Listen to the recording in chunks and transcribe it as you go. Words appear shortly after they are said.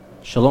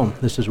Shalom,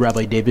 this is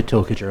Rabbi David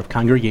of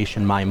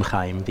Congregation Mayim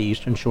Chaim, the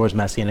Eastern Shore's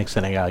Messianic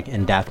Synagogue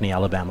in Daphne,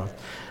 Alabama.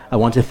 I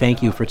want to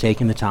thank you for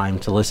taking the time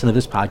to listen to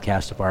this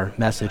podcast of our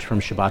message from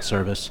Shabbat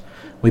service.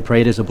 We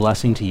pray it is a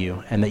blessing to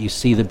you and that you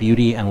see the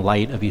beauty and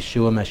light of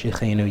Yeshua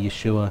Meshichenu,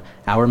 Yeshua,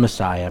 our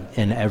Messiah,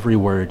 in every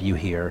word you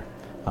hear.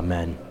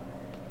 Amen.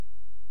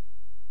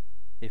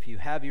 If you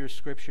have your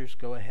scriptures,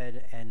 go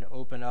ahead and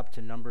open up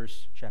to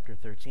Numbers chapter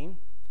 13.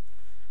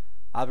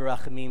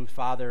 Avarachamim,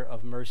 Father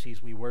of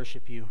mercies, we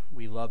worship you,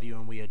 we love you,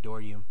 and we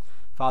adore you.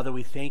 Father,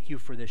 we thank you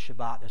for this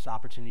Shabbat, this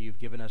opportunity you've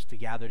given us to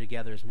gather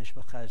together as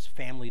Mishpacha, as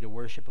family, to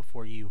worship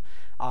before you,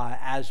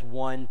 as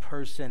one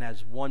person,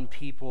 as one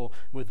people,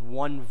 with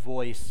one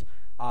voice,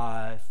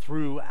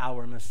 through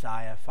our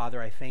Messiah.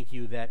 Father, I thank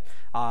you that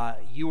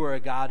you are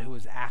a God who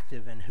is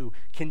active and who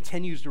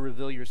continues to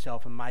reveal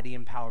yourself in mighty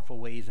and powerful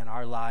ways in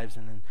our lives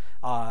and in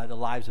the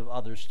lives of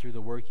others through the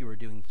work you are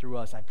doing through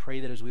us. I pray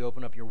that as we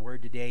open up your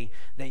word today,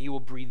 that you will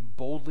breathe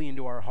boldly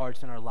into our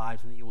hearts and our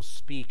lives, and that you will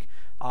speak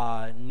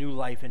new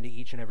life into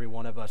each and every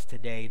one of us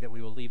today, that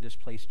we will leave this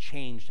place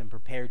changed and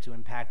prepared to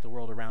impact the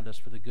world around us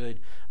for the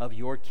good of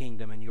your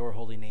kingdom and your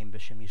holy name.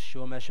 B'Shem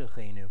Yeshua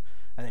Meshichenu.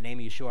 In the name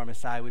of Yeshua, our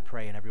Messiah, we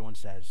pray, and everyone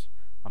says,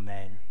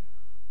 Amen.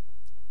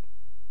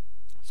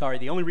 Sorry,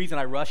 the only reason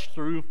I rushed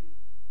through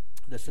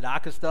the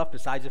tzedakah stuff,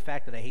 besides the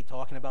fact that I hate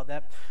talking about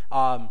that,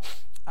 I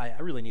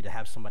really need to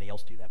have somebody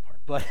else do that part.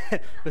 But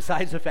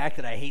besides the fact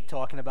that I hate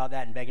talking about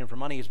that and begging for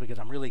money, is because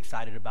I'm really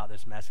excited about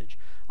this message.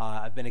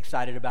 I've been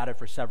excited about it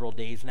for several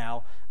days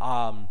now.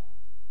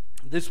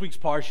 This week's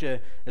Parsha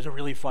is a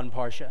really fun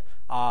Parsha.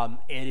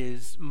 It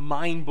is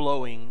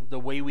mind-blowing the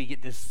way we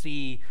get to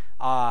see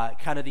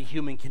kind of the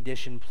human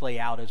condition play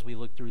out as we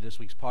look through this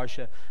week's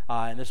Parsha.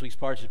 And this week's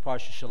Parsha is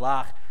Parasha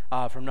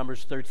Sh'lach from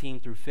Numbers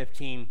 13 through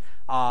 15.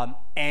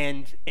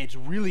 And it's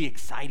really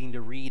exciting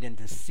to read and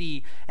to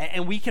see.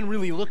 And we can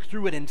really look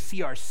through it and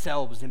see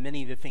ourselves in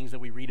many of the things that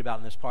we read about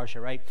in this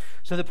Parsha, right?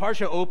 So the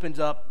Parsha opens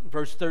up,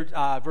 verse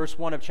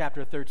 1 of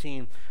chapter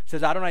 13.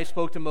 Says, Adonai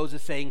spoke to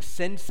Moses, saying,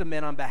 send some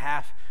men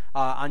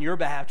on your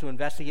behalf to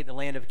investigate the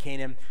land of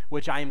Canaan,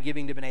 which I am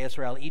giving to Bnei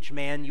Israel. Each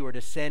man you are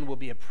to send will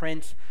be a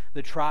prince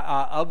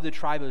of the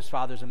tribe of his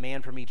fathers, a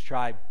man from each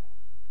tribe.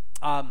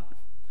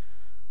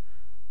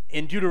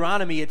 In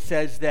Deuteronomy, it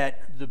says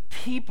that the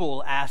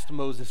people asked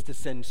Moses to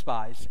send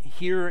spies.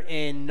 Here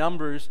in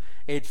Numbers,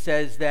 it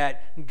says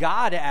that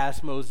God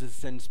asked Moses to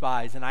send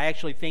spies, and I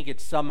actually think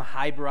it's some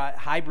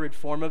hybrid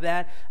form of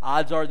that.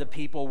 Odds are the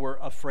people were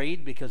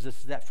afraid, because this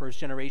is that first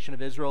generation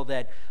of Israel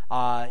that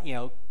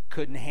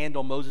couldn't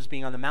handle Moses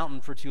being on the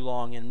mountain for too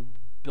long and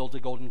built a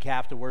golden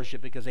calf to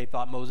worship because they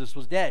thought Moses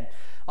was dead.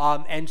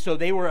 And so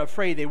they were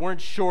afraid. They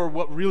weren't sure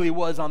what really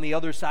was on the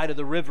other side of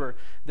the river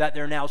that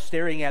they're now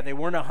staring at. They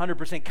weren't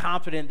 100%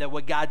 confident that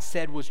what God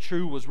said was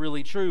true was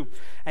really true.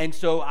 And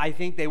so I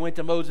think they went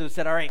to Moses and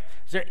said, all right,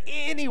 is there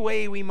any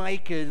way we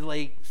might could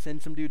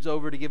send some dudes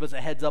over to give us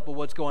a heads up of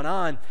what's going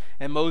on?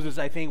 And Moses,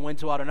 I think, went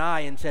to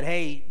Adonai and said,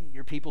 hey,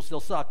 your people still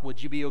suck.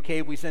 Would you be okay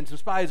if we send some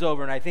spies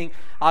over? And I think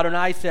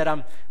Adonai said,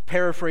 I'm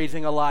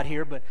paraphrasing a lot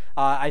here, but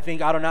I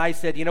think Adonai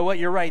said, you know what,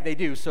 you're right, they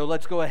do. So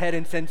let's go ahead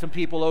and send some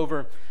people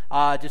over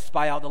to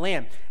spy out the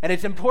land. And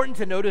it's important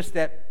to notice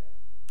that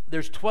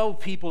there's 12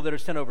 people that are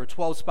sent over,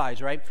 12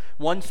 spies, right?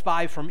 One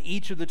spy from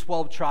each of the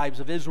 12 tribes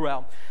of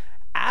Israel.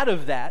 Out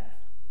of that,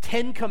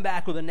 10 come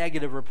back with a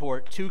negative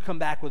report, 2 come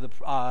back with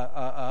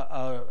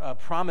a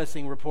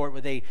promising report,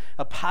 with a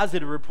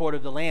positive report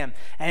of the land.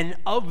 And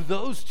of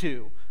those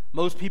 2,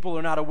 most people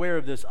are not aware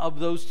of this, of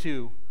those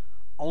 2,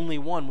 only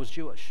one was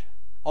Jewish.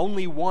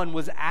 Only one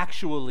was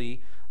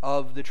actually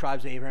of the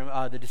tribes of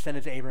Abraham, the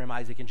descendants of Abraham,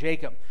 Isaac, and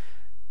Jacob.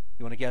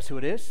 You want to guess who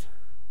it is?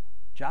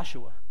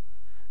 Joshua.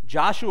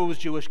 Joshua was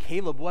Jewish,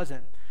 Caleb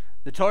wasn't.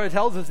 The Torah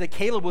tells us that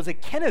Caleb was a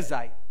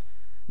Kenizzite.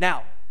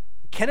 Now,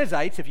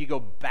 Kenizzites, if you go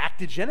back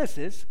to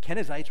Genesis,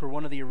 Kenizzites were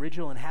one of the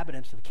original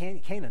inhabitants of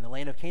Canaan, the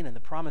land of Canaan, the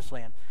promised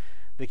land.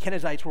 The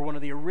Kenizzites were one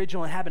of the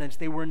original inhabitants.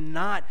 They were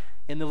not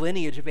in the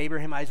lineage of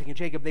Abraham, Isaac, and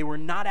Jacob. They were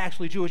not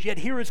actually Jewish. Yet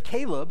here is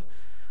Caleb,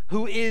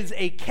 who is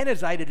a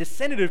Kenizzite, a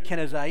descendant of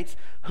Kenizzites,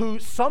 who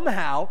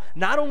somehow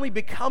not only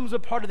becomes a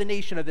part of the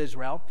nation of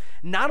Israel,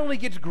 not only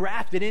gets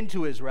grafted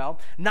into Israel,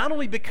 not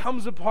only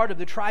becomes a part of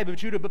the tribe of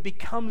Judah, but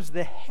becomes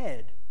the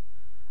head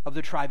of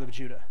the tribe of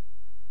Judah.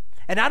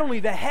 And not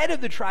only the head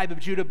of the tribe of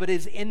Judah, but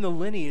is in the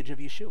lineage of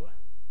Yeshua.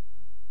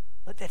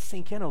 Let that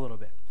sink in a little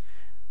bit.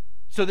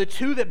 So the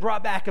 2 that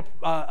brought back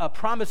a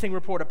promising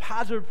report, a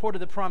positive report of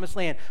the promised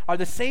land, are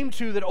the same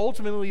 2 that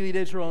ultimately lead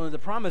Israel into the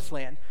promised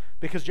land,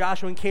 because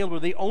Joshua and Caleb were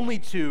the only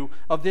 2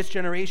 of this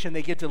generation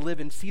that get to live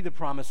and see the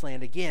promised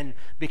land again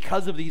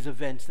because of these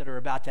events that are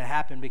about to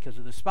happen because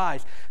of the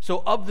spies.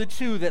 So of the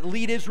 2 that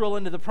lead Israel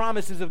into the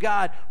promises of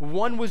God,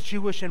 one was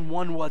Jewish and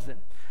one wasn't.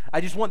 I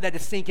just want that to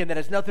sink in. That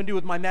has nothing to do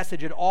with my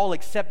message at all,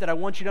 except that I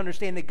want you to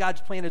understand that God's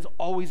plan has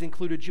always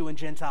included Jew and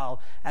Gentile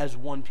as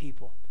one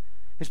people.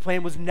 His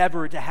plan was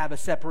never to have a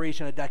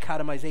separation, a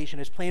dichotomization.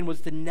 His plan was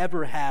to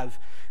never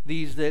have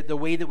the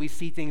way that we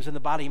see things in the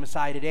body of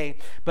Messiah today.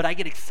 But I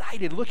get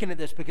excited looking at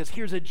this because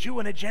here's a Jew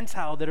and a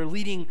Gentile that are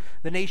leading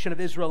the nation of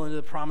Israel into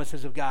the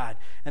promises of God.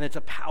 And it's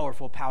a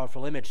powerful,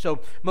 powerful image. So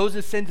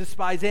Moses sends his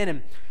spies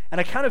in, and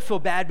I kind of feel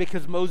bad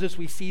because Moses,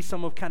 we see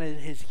some of kind of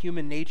his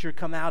human nature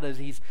come out as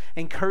he's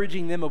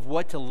encouraging them of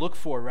what to look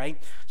for, right?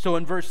 So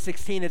in verse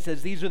 16, it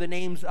says, these are the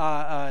names,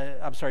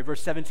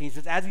 verse 17, it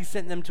says, as he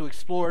sent them to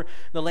explore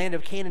the land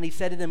of Canaan, he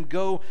said to them,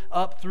 go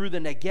up through the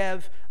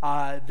Negev,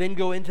 then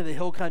go into the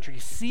hill country.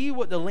 See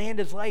what the land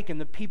is like and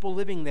the people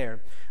living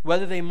there,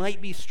 whether they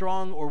might be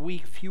strong or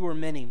weak, few or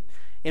many.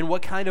 In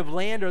what kind of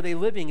land are they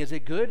living? Is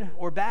it good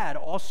or bad?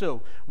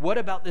 Also, what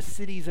about the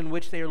cities in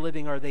which they are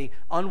living? Are they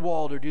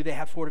unwalled or do they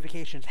have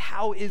fortifications?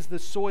 How is the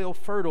soil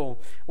fertile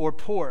or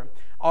poor?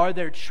 Are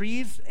there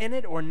trees in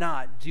it or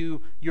not?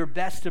 Do your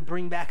best to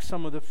bring back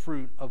some of the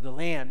fruit of the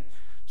land.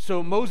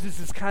 So Moses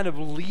is kind of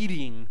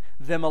leading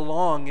them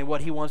along in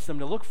what he wants them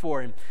to look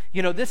for. And,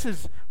 this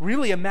is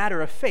really a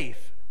matter of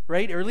faith,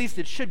 right? Or at least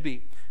it should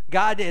be.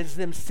 God has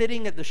them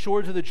sitting at the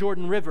shores of the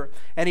Jordan River,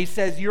 and he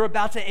says, you're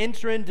about to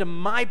enter into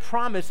my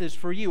promises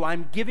for you.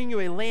 I'm giving you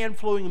a land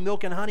flowing with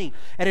milk and honey,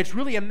 and it's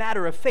really a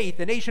matter of faith.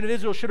 The nation of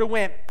Israel should have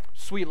went,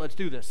 sweet, let's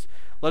do this.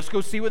 Let's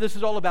go see what this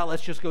is all about.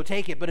 Let's just go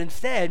take it. But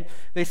instead,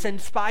 they send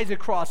spies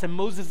across, and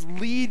Moses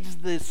leads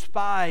the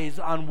spies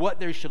on what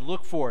they should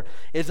look for.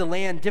 Is the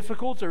land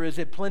difficult or is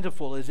it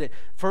plentiful? Is it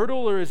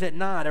fertile or is it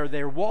not? Are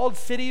there walled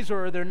cities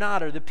or are there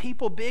not? Are the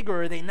people big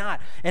or are they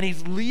not? And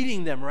he's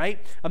leading them,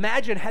 right?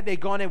 Imagine had they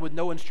gone in with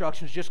no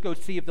instructions, just go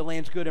see if the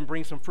land's good and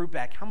bring some fruit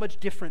back. How much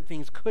different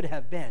things could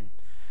have been.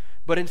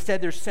 But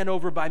instead, they're sent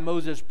over by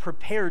Moses,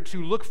 prepared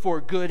to look for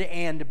good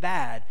and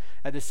bad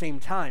at the same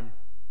time.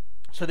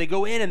 So they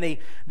go in and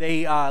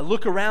they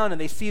look around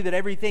and they see that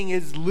everything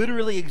is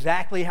literally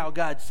exactly how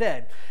God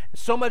said.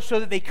 So much so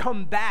that they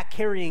come back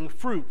carrying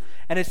fruit.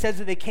 And it says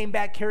that they came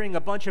back carrying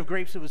a bunch of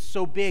grapes that was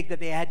so big that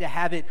they had to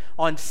have it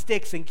on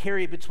sticks and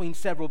carry it between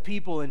several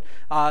people. And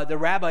the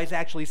rabbis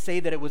actually say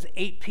that it was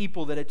 8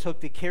 people that it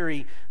took to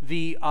carry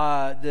the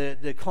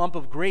clump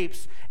of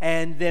grapes.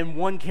 And then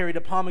one carried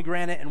a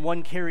pomegranate and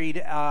one carried,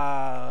 there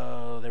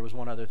was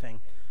one other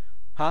thing.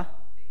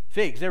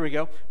 Figs, there we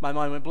go. My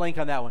mind went blank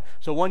on that one.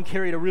 So one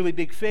carried a really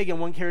big fig and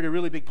one carried a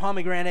really big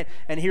pomegranate,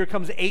 and here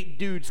comes 8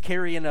 dudes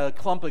carrying a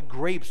clump of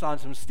grapes on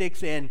some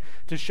sticks in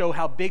to show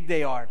how big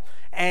they are.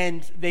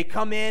 And they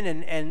come in,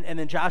 and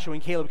then Joshua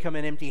and Caleb come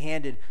in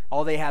empty-handed.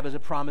 All they have is a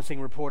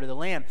promising report of the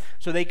land.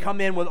 So they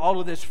come in with all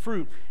of this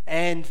fruit,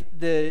 and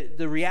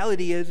the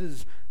reality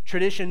is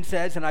tradition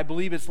says, and I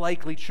believe it's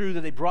likely true,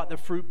 that they brought the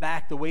fruit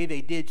back the way they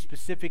did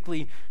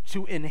specifically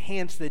to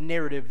enhance the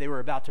narrative they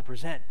were about to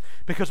present.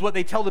 Because what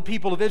they tell the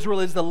people of Israel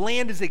is the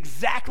land is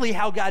exactly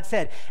how God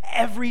said.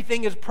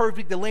 Everything is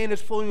perfect. The land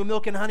is flowing with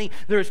milk and honey.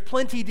 There is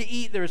plenty to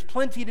eat. There is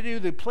plenty to do.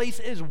 The place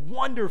is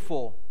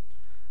wonderful.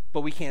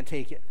 But we can't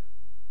take it.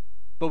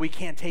 But we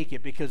can't take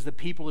it because the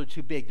people are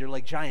too big. They're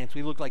like giants.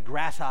 We look like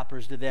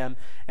grasshoppers to them,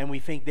 and we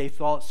think they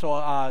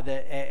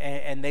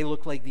and they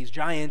look like these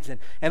giants.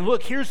 And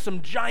look, here's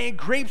some giant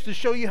grapes to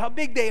show you how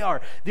big they are.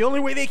 The only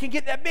way they can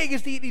get that big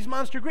is to eat these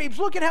monster grapes.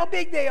 Look at how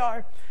big they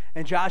are.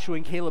 And Joshua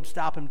and Caleb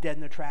stop them dead in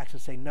their tracks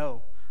and say,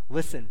 no,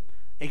 listen,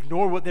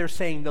 ignore what they're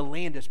saying. The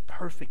land is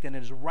perfect, and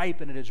it is ripe,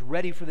 and it is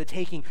ready for the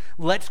taking.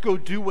 Let's go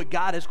do what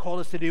God has called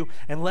us to do,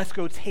 and let's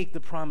go take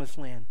the promised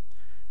land.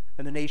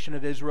 And the nation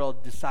of Israel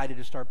decided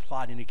to start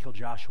plotting to kill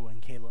Joshua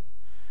and Caleb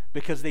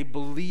because they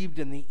believed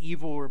in the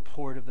evil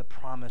report of the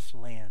promised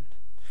land.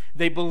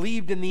 They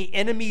believed in the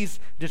enemy's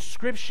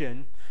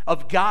description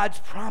of God's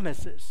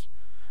promises.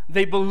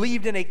 They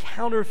believed in a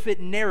counterfeit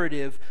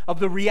narrative of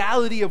the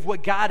reality of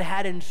what God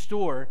had in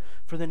store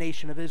for the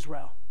nation of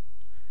Israel.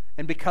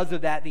 And because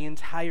of that, the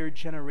entire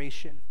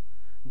generation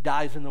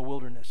dies in the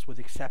wilderness with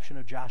the exception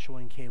of Joshua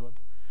and Caleb.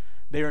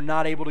 They are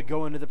not able to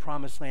go into the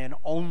promised land.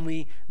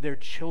 Only their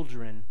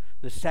children,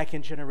 the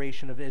second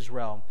generation of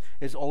Israel,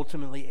 is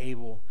ultimately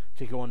able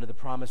to go into the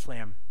promised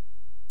land.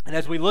 And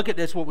as we look at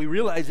this, what we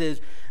realize is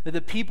that the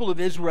people of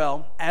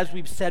Israel, as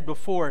we've said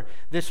before,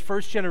 this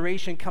first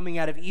generation coming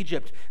out of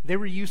Egypt, they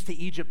were used to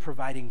Egypt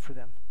providing for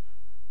them.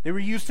 They were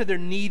used to their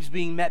needs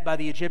being met by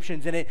the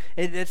Egyptians. And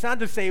it's not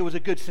to say it was a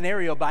good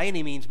scenario by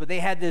any means, but they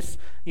had this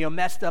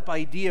messed up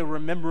idea,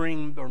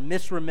 remembering or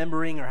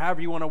misremembering, or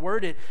however you want to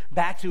word it,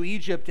 back to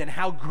Egypt and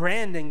how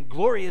grand and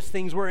glorious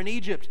things were in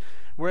Egypt.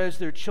 Whereas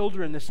their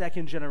children, the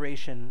second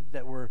generation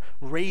that were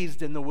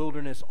raised in the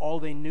wilderness, all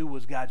they knew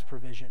was God's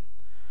provision.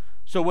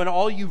 So when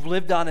all you've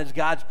lived on is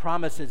God's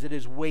promises, it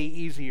is way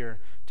easier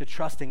to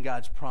trust in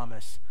God's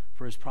promise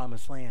for his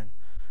promised land.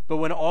 But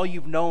when all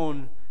you've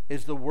known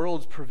is the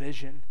world's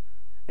provision,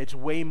 it's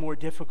way more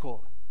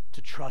difficult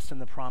to trust in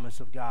the promise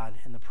of God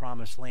in the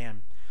promised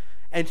land.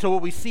 And so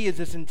what we see is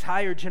this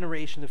entire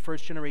generation, the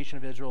first generation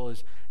of Israel,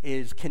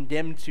 is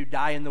condemned to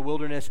die in the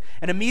wilderness.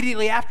 And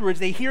immediately afterwards,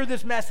 they hear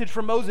this message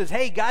from Moses.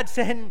 Hey, God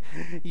said,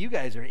 you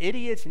guys are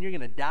idiots, and you're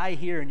going to die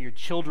here, and your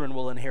children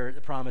will inherit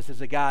the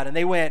promises of God. And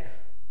they went,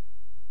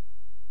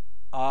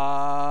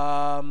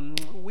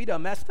 we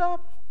done messed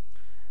up.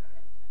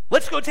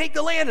 Let's go take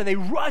the land. And they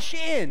rush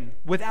in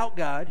without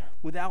God,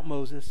 without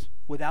Moses,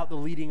 without the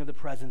leading of the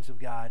presence of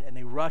God. And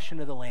they rush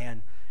into the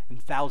land,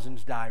 and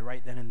thousands die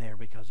right then and there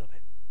because of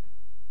it.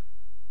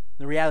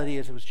 The reality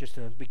is it was just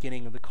a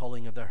beginning of the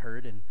culling of the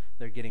herd, and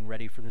they're getting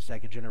ready for the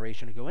second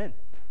generation to go in.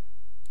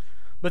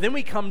 But then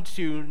we come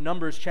to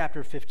Numbers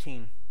chapter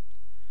 15.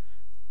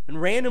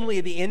 And randomly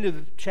at the end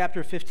of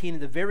chapter 15,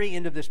 at the very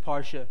end of this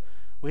Parsha,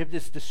 we have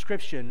this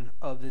description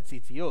of the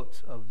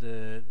tzitziot, of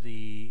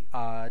the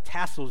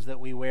tassels that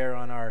we wear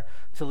on our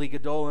talit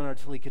gadol and our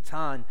talit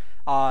katan.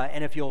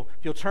 And if you'll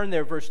turn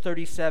there, verse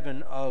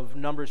 37 of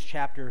Numbers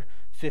chapter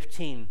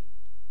 15.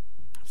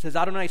 It says,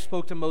 Adonai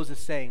spoke to Moses,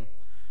 saying,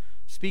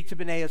 Speak to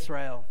Bnei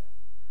Israel.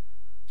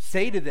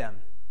 Say to them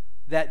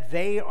that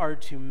they are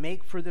to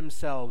make for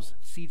themselves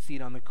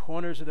tzitzit on the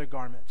corners of their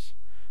garments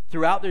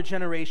throughout their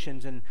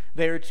generations, and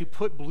they are to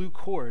put blue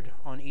cord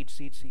on each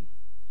tzitzit.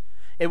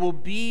 It will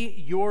be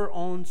your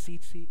own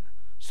tzitzit.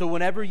 So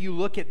whenever you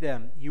look at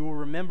them, you will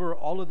remember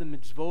all of the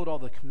mitzvot, all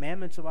the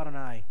commandments of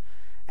Adonai,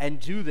 and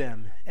do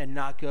them and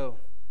not go,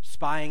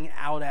 spying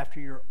out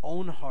after your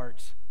own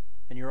hearts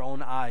and your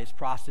own eyes,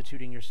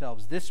 prostituting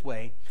yourselves. This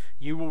way,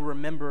 you will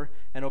remember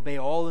and obey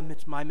all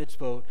of my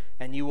mitzvot,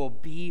 and you will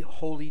be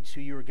holy to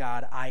your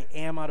God. I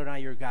am Adonai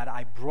your God.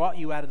 I brought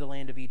you out of the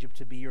land of Egypt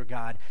to be your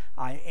God.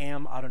 I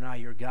am Adonai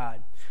your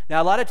God.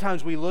 Now, a lot of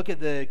times we look at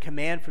the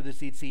command for the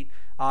tzitzit,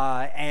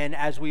 and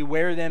as we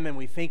wear them and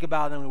we think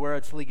about them, we wear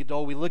a talit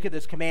gadol, we look at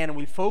this command and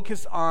we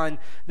focus on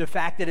the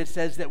fact that it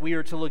says that we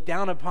are to look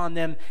down upon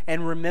them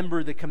and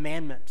remember the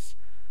commandments.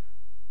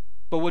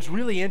 But what's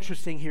really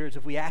interesting here is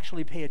if we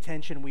actually pay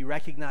attention, we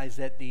recognize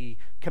that the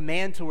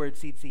command to wear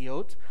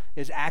tzitziot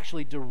is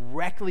actually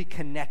directly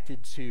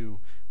connected to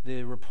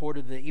the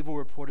evil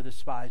report of the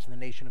spies in the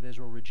nation of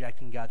Israel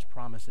rejecting God's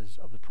promises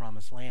of the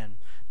promised land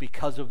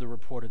because of the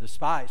report of the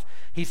spies.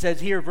 He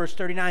says here, verse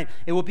 39,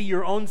 it will be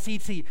your own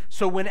tzitzit.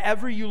 So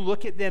whenever you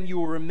look at them, you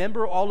will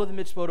remember all of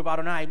the mitzvot of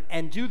Adonai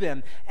and do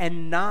them,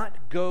 and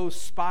not go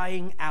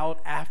spying out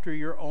after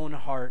your own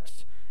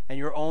hearts and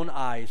your own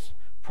eyes,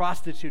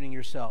 prostituting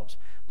yourselves.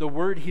 The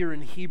word here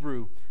in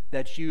Hebrew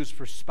that's used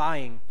for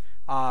spying,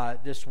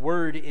 this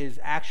word is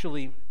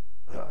actually,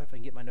 if I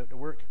can get my note to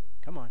work,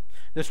 come on.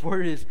 This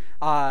word is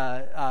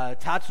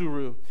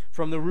tatsuru,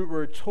 from the root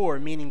word tor,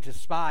 meaning to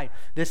spy.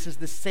 This is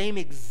the same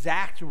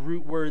exact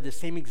root word, the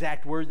same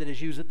exact word that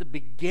is used at the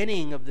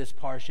beginning of this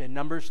parsha, in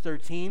Numbers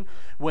 13,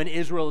 when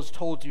Israel is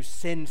told to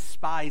send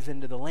spies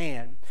into the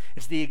land.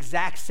 It's the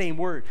exact same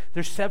word.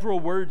 There's several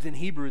words in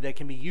Hebrew that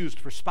can be used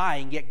for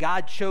spying, yet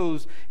God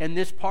chose in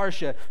this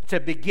parsha to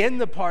begin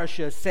the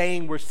parsha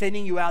saying, we're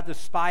sending you out to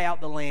spy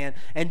out the land,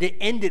 and to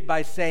end it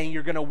by saying,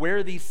 you're going to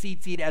wear these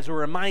tzitzit as a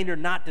reminder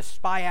not to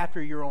spy after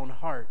your own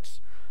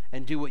hearts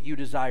and do what you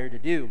desire to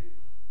do.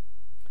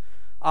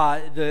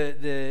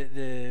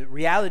 The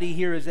reality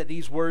here is that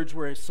these words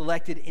were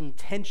selected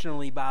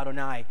intentionally by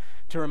Adonai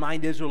to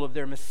remind Israel of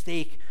their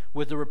mistake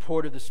with the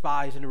report of the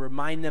spies, and to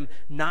remind them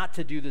not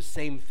to do the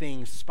same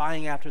thing,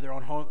 spying after their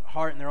own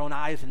heart and their own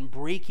eyes and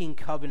breaking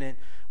covenant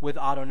with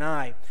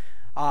Adonai.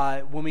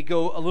 When we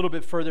go a little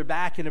bit further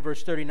back into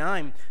verse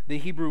 39, the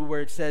Hebrew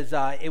where it says,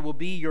 it will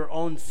be your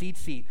own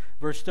tzitzit.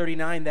 Verse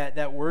 39,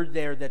 that word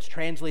there that's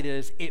translated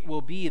as it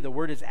will be, the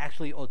word is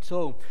actually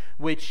oto,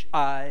 which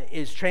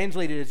is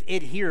translated as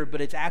it here,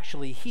 but it's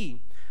actually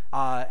he,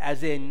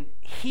 as in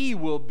he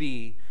will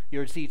be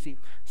your tzitzit.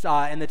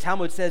 And the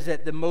Talmud says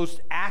that the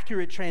most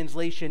accurate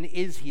translation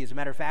is he. As a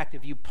matter of fact,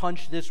 if you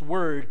punch this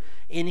word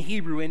in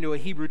Hebrew into a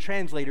Hebrew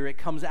translator, it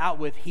comes out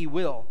with he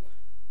will.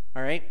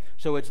 All right,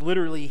 so it's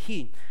literally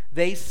he.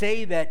 They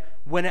say that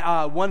when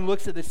one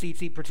looks at the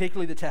tzitzit,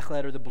 particularly the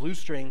techlet or the blue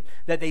string,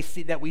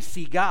 that we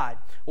see God,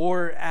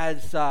 or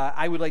as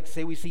I would like to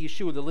say, we see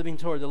Yeshua, the living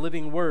Torah, the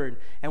living Word,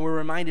 and we're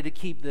reminded to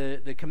keep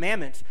the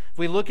commandments. If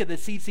we look at the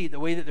tzitzit, the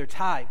way that they're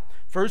tied,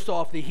 first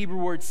off, the Hebrew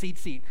word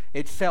tzitzit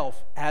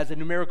itself has a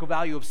numerical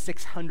value of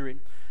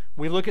 600.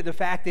 We look at the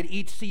fact that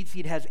each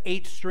tzitzit has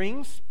 8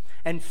 strings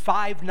and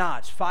 5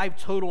 knots, 5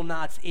 total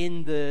knots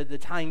in the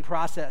tying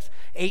process.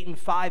 8 and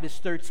 5 is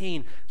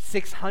 13.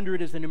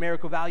 600 is the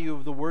numerical value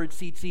of the word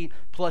tzitzit,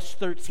 plus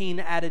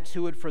 13 added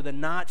to it for the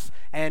knots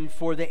and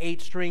for the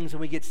 8 strings, and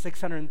we get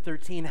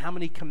 613. How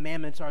many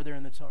commandments are there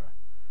in the Torah?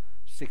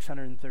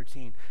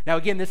 613. Now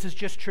again, this is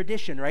just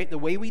tradition, right? The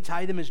way we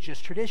tie them is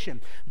just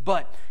tradition,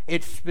 but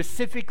it's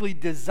specifically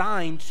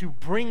designed to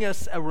bring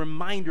us a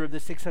reminder of the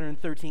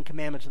 613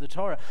 commandments of the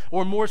Torah,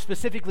 or more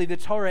specifically, the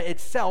Torah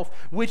itself,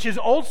 which is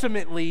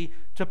ultimately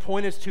to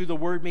point us to the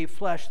Word made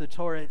flesh, the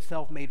Torah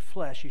itself made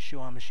flesh,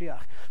 Yeshua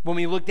HaMashiach. When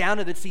we look down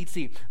at the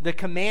tzitzit, the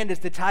command is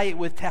to tie it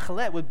with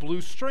techlet, with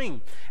blue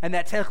string, and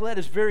that techlet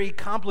is very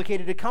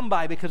complicated to come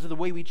by because of the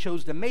way we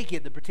chose to make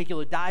it, the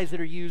particular dyes that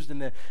are used,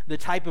 and the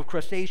type of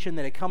crustacean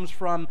that it comes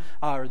from,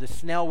 or the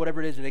snail,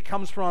 whatever it is that it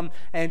comes from,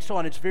 and so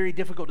on. It's very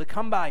difficult to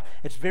come by.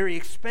 It's very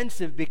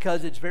expensive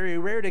because it's very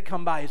rare to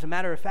come by. As a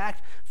matter of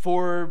fact,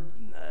 for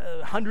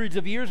hundreds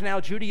of years now,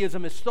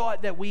 Judaism has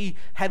thought that we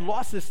had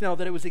lost the snail,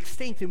 that it was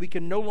extinct, and we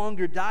could no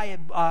longer dye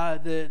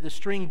the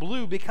string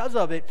blue because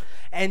of it.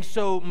 And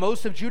so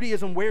most of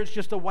Judaism wears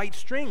just the white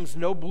strings,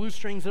 no blue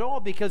strings at all,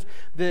 because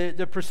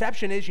the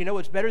perception is,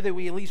 it's better that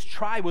we at least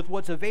try with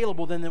what's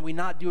available than that we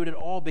not do it at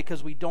all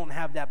because we don't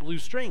have that blue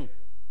string.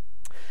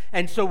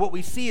 And so what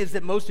we see is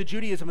that most of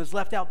Judaism has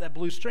left out that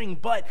blue string,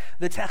 but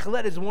the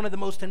techelet is one of the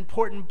most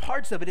important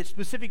parts of it. It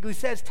specifically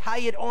says tie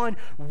it on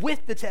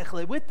with the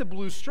techelet, with the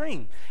blue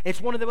string. It's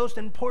one of the most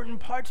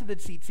important parts of the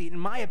tzitzit, in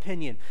my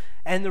opinion.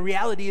 And the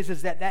reality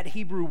is that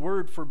Hebrew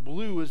word for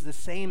blue is the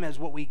same as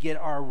what we get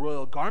our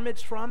royal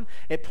garments from.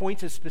 It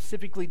points us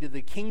specifically to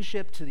the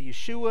kingship, to the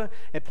Yeshua.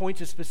 It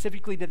points us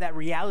specifically to that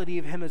reality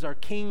of him as our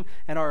king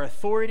and our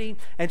authority.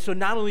 And so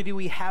not only do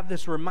we have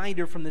this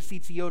reminder from the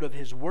tzitzit of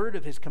his word,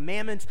 of his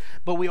commandments,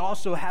 but we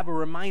also have a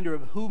reminder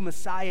of who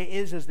Messiah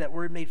is as that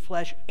word made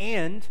flesh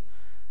and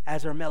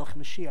as our Melech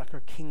Mashiach,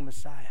 our King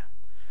Messiah.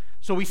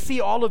 So we see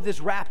all of this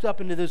wrapped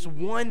up into this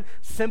one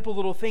simple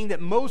little thing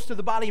that most of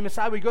the body of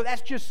Messiah would go,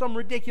 that's just some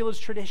ridiculous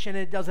tradition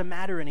and it doesn't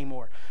matter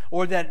anymore.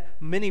 Or that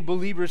many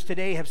believers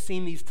today have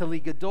seen these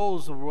Talit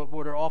Gadols, or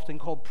what are often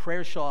called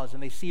prayer shawls,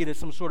 and they see it as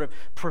some sort of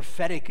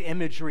prophetic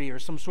imagery or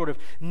some sort of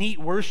neat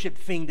worship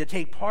thing to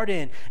take part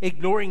in,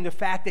 ignoring the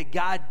fact that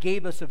God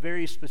gave us a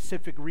very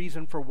specific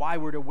reason for why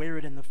we're to wear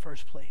it in the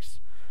first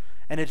place.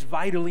 And it's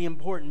vitally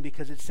important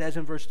because it says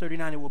in verse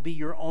 39, it will be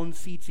your own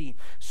tzitzit.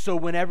 So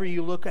whenever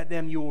you look at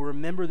them, you will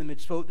remember the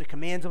mitzvot, the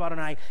commands of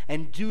Adonai,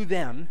 and do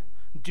them,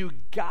 do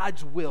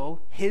God's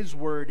will, his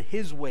word,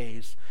 his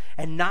ways,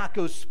 and not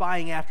go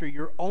spying after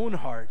your own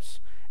hearts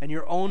and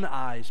your own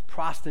eyes,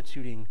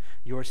 prostituting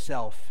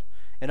yourself.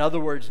 In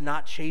other words,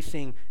 not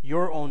chasing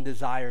your own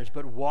desires,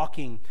 but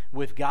walking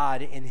with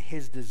God in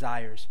his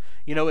desires.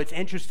 It's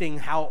interesting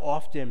how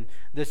often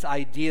this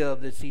idea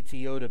of the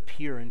tzitzit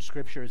appear in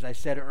Scripture. As I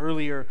said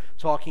earlier,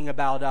 talking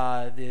about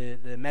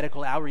the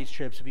medical outreach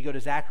trips, if you go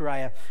to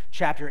Zechariah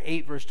chapter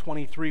 8, verse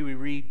 23, we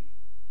read,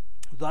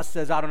 thus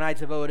says Adonai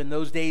Tzavot, in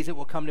those days it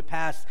will come to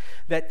pass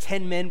that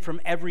 10 men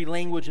from every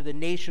language of the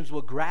nations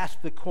will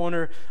grasp the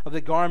corner of the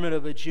garment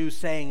of a Jew,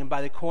 saying, and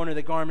by the corner of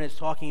the garment it's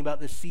talking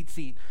about the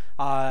tzitzit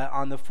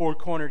on the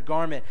four-cornered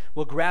garment,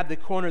 will grab the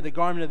corner of the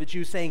garment of a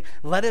Jew, saying,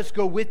 let us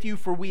go with you,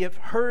 for we have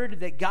heard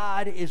that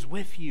God is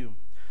with you.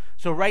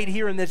 So right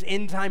here in this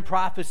end-time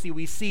prophecy,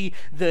 we see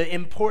the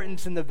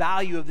importance and the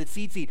value of the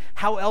tzitzit.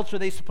 How else are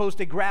they supposed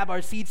to grab our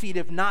tzitzit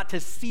if not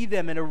to see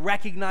them and to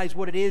recognize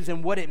what it is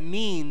and what it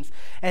means?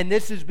 And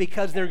this is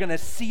because they're going to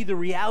see the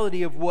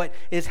reality of what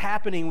is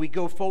happening. We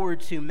go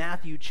forward to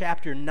Matthew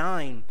chapter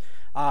 9,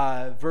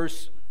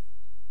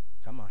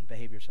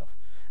 behave yourself.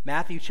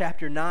 Matthew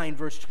chapter 9,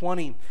 verse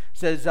 20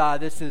 says,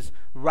 this is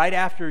right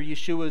after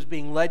Yeshua is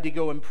being led to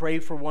go and pray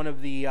for one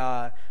of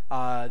the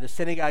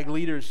synagogue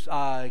leader's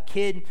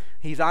kid.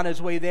 He's on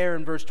his way there,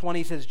 and verse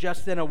 20 says,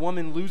 just then a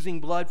woman losing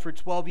blood for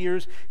 12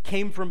 years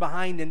came from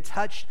behind and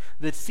touched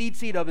the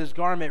tzitzit of his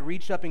garment,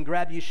 reached up and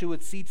grabbed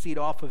Yeshua's tzitzit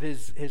off of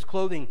his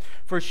clothing.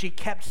 For she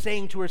kept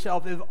saying to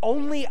herself, if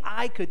only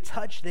I could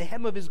touch the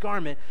hem of his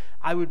garment,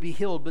 I would be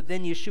healed. But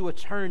then Yeshua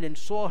turned and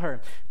saw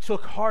her.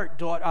 Take heart,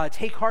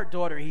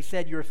 daughter, he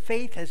said, your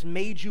faith has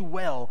made you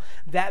well.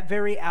 That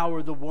very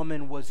hour the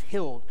woman was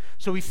healed.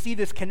 So we see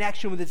this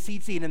connection with the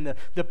tzitzit and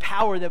the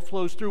power that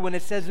flows through when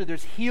it says that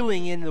there's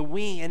healing in the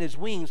wing and his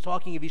wings,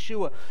 talking of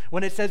Yeshua.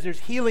 When it says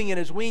there's healing in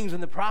his wings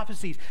in the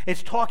prophecies,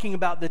 it's talking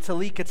about the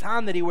talit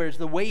katan that he wears,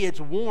 the way it's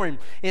worn.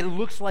 It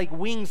looks like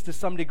wings to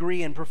some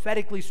degree, and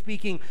prophetically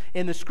speaking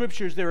in the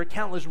scriptures, there are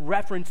countless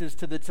references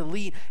to the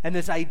talit and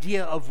this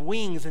idea of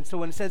wings. And so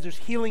when it says there's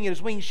healing in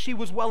his wings, she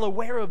was well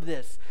aware of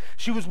this.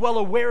 She was well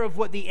aware of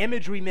what the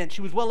imagery meant.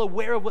 She was well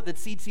aware of what the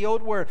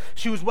tzitziot were.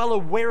 She was well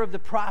aware of the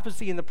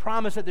prophecy and the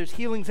promise that there's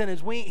healing in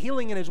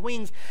his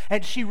wings,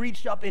 and she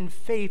reached up in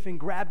faith and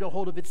grabbed a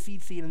hold of its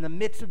tzitzit in the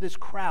midst of this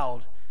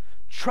crowd,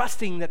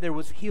 trusting that there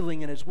was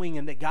healing in his wing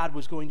and that God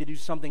was going to do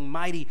something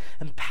mighty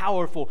and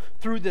powerful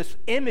through this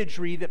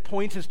imagery that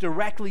points us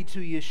directly to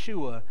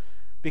Yeshua,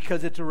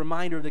 because it's a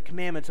reminder of the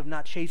commandments of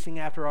not chasing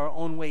after our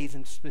own ways,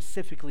 and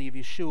specifically of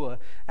Yeshua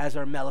as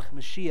our Melech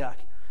Mashiach,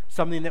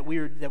 something that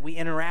we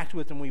interact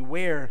with and we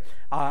wear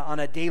on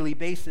a daily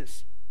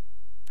basis.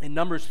 In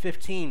Matthew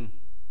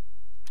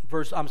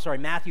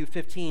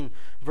 15,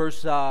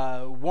 verse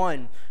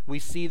 1, we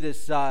see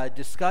this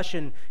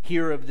discussion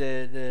here of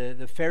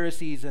the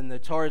Pharisees and the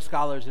Torah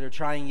scholars that are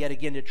trying yet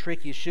again to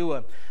trick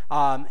Yeshua.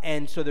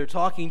 And so they're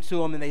talking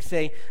to him, and they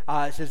say,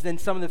 it says, then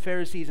some of the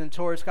Pharisees and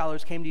Torah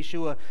scholars came to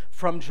Yeshua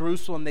from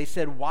Jerusalem. They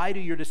said, why do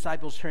your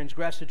disciples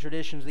transgress the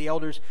traditions of the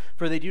elders?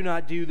 For they do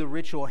not do the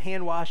ritual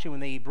hand washing when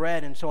they eat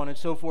bread, and so on and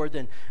so forth.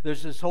 And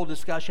there's this whole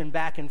discussion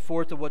back and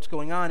forth of what's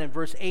going on. In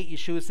verse 8,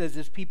 Yeshua says,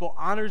 this people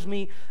honors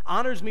me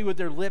with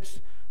their lips,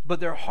 but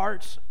their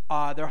heart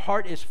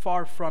is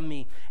far from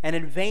me, and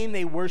in vain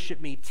they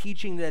worship me,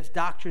 teaching that its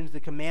doctrines the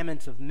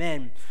commandments of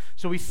men.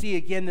 So we see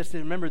again this.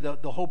 Remember,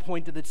 the whole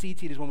point of the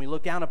tzitzit is when we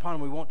look down upon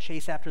them, we won't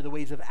chase after the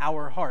ways of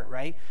our heart,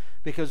 right?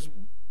 Because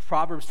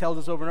Proverbs tells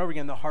us over and over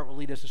again, the heart will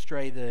lead us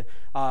astray. The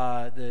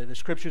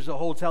scriptures as a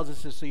whole tells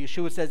us this. So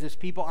Yeshua says, this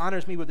people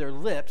honors me with their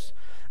lips,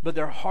 but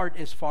their heart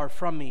is far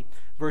from me.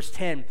 Verse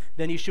 10,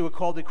 then Yeshua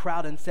called the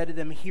crowd and said to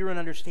them, hear and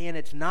understand,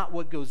 it's not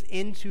what goes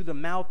into the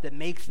mouth that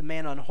makes the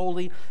man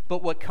unholy,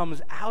 but what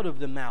comes out of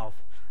the mouth.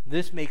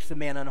 This makes the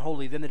man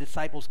unholy. Then the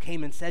disciples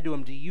came and said to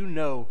him, do you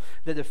know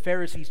that the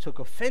Pharisees took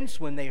offense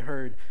when they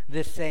heard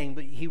this saying?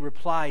 But he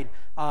replied,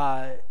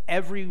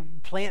 every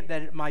plant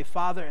that my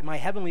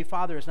heavenly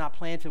Father has not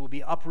planted will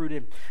be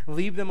uprooted.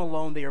 Leave them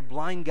alone. They are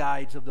blind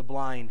guides of the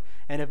blind.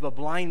 And if a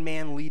blind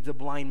man leads a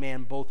blind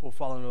man, both will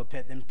fall into a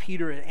pit. Then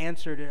Peter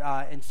answered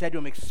and said to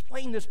him,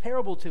 explain this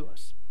parable to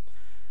us.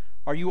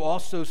 Are you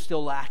also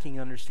still lacking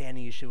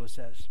understanding, Yeshua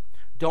says?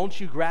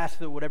 Don't you grasp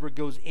that whatever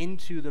goes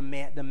into the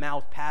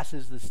mouth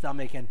passes the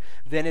stomach and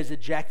then is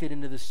ejected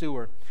into the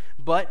sewer?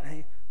 But,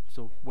 it's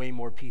a way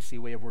more PC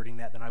way of wording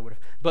that than I would have.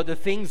 But the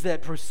things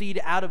that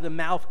proceed out of the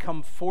mouth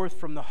come forth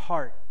from the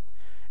heart,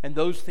 and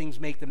those things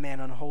make the man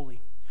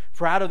unholy.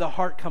 For out of the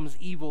heart comes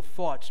evil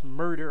thoughts,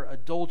 murder,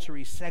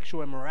 adultery,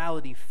 sexual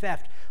immorality,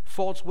 theft,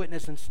 false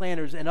witness, and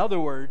slanders. In other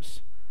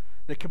words,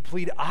 the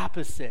complete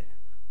opposite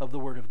of the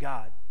Word of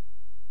God.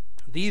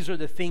 These are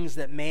the things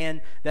that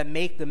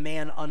make the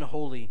man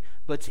unholy,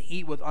 but to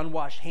eat with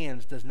unwashed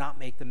hands does not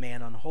make the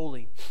man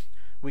unholy.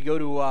 We go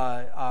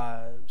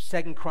to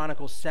 2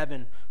 Chronicles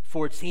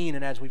 7:14,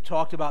 and as we've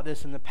talked about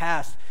this in the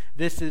past,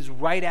 this is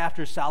right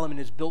after Solomon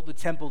has built the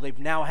temple. They've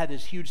now had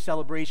this huge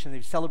celebration.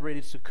 They've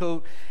celebrated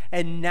Sukkot,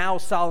 and now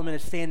Solomon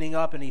is standing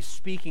up and he's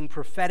speaking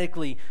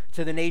prophetically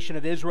to the nation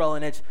of Israel,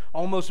 and it's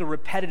almost a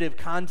repetitive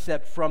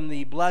concept from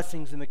the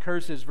blessings and the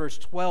curses. Verse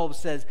 12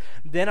 says,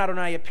 then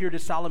Adonai appeared to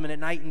Solomon at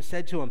night and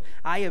said to him,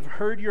 I have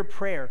heard your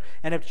prayer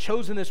and have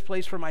chosen this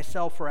place for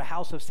myself for a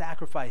house of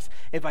sacrifice.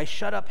 If I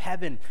shut up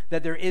heaven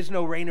that there is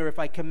no rain, or if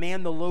I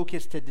command the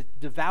locust to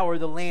devour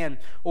the land,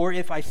 or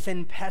if I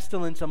send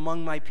pestilence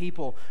among my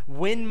people,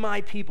 when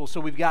my people, so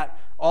we've got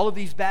all of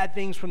these bad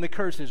things from the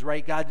curses,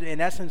 right? God, in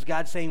essence,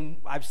 God's saying,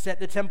 I've set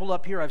the temple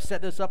up here. I've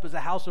set this up as a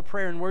house of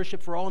prayer and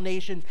worship for all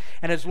nations.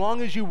 And as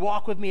long as you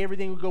walk with me,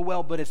 everything will go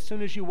well. But as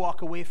soon as you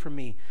walk away from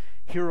me,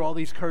 here all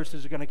these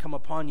curses are going to come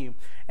upon you.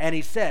 And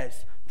he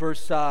says,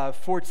 verse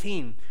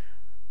 14,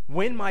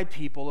 when my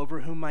people,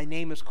 over whom my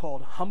name is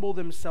called, humble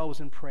themselves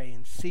and pray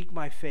and seek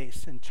my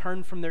face and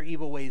turn from their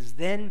evil ways,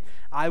 then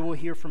I will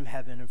hear from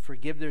heaven and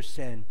forgive their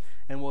sin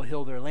and will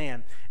heal their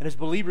land. And as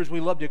believers,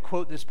 we love to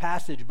quote this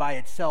passage by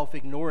itself,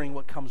 ignoring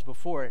what comes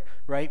before it,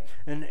 right?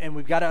 And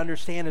we've got to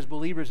understand as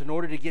believers, in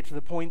order to get to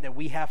the point that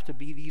we have to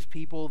be these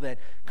people that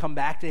come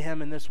back to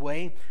him in this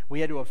way, we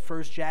had to have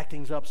first jacked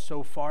things up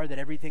so far that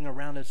everything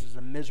around us is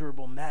a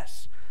miserable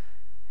mess.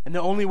 And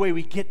the only way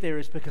we get there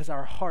is because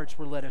our hearts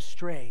were led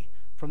astray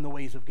from the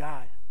ways of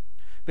God,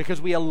 because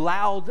we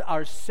allowed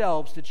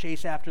ourselves to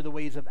chase after the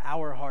ways of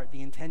our heart,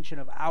 the intention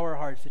of our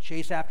hearts, to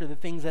chase after the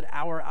things that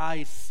our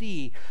eyes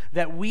see,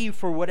 that we,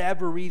 for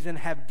whatever reason,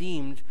 have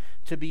deemed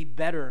to be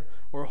better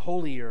or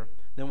holier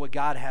than what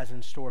God has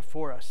in store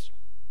for us.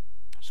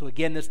 So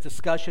again, this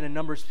discussion in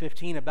Numbers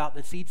 15 about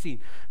the tzitzit,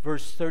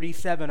 verse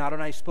 37,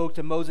 Adonai spoke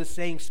to Moses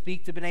saying,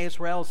 speak to Bnei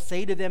Israel,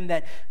 say to them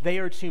that they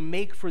are to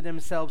make for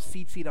themselves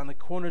tzitzit on the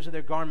corners of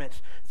their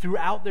garments.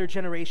 Throughout their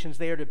generations,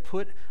 they are to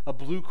put a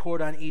blue cord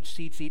on each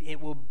tzitzit.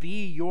 It will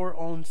be your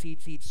own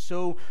tzitzit.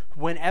 So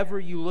whenever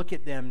you look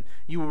at them,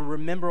 you will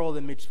remember all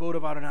the mitzvot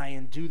of Adonai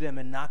and do them,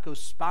 and not go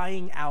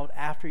spying out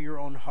after your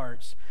own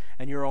hearts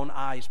and your own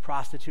eyes,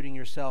 prostituting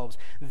yourselves.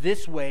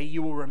 This way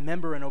you will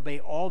remember and obey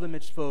all the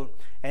mitzvot,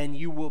 and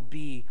you will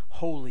be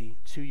holy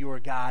to your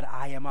God.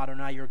 I am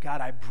Adonai, your God.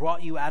 I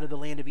brought you out of the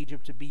land of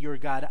Egypt to be your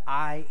God.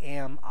 I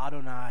am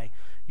Adonai,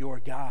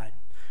 your God.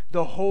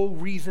 The whole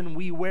reason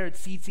we wear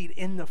tzitzit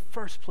in the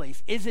first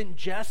place isn't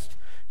just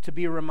to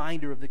be a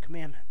reminder of the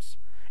commandments.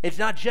 It's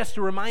not just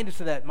to remind us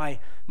of that. My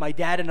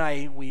dad and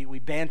I, we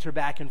banter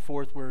back and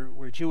forth.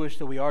 We're Jewish,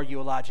 so we argue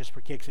a lot just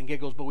for kicks and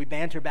giggles, but we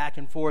banter back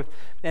and forth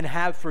and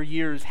have for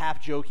years,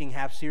 half joking,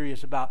 half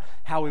serious, about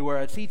how we wear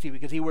our tzitzit,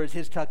 because he wears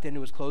his tucked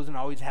into his clothes and I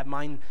always have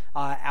mine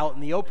out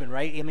in the open,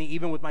 right? I mean,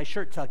 even with my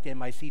shirt tucked in,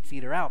 my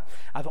tzitzit are out.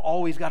 I've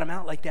always got them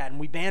out like that, and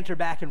we banter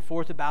back and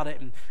forth about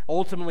it, and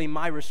ultimately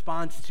my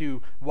response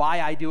to why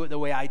I do it the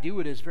way I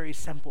do it is very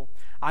simple.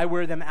 I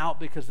wear them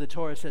out because the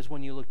Torah says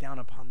when you look down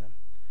upon them.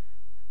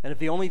 And if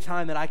the only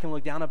time that I can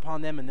look down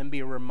upon them and then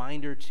be a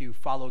reminder to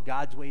follow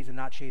God's ways and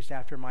not chase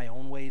after my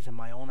own ways and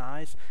my own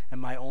eyes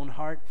and my own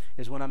heart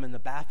is when I'm in the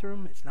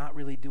bathroom, it's not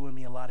really doing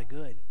me a lot of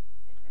good.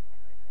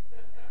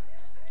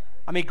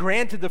 I mean,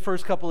 granted, the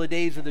first couple of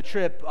days of the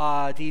trip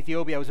to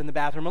Ethiopia, I was in the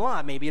bathroom a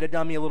lot. Maybe it had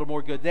done me a little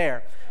more good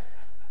there.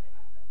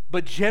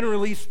 But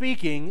generally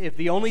speaking, if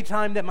the only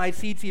time that my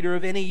tzitzit are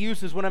of any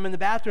use is when I'm in the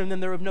bathroom, then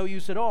they're of no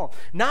use at all.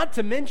 Not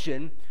to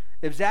mention,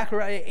 if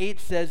Zechariah 8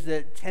 says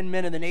that 10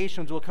 men of the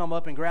nations will come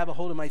up and grab a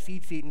hold of my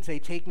tzitzit and say,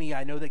 take me,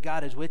 I know that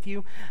God is with you,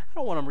 I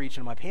don't want them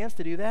reaching in my pants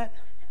to do that.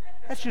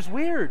 That's just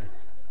weird.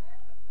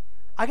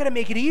 I got to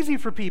make it easy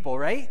for people,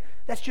 right?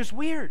 That's just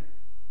weird.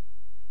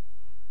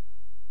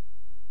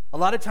 A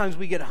lot of times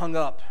we get hung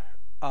up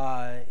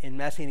in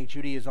Messianic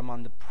Judaism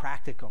on the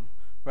practicum,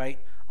 right?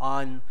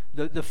 On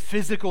the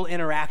physical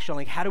interaction,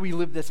 like how do we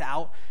live this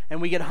out?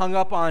 And we get hung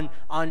up on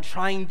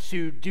trying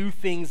to do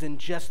things in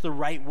just the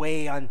right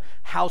way, on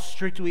how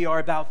strict we are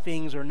about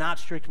things or not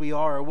strict we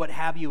are or what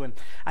have you. And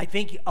I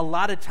think a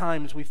lot of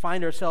times we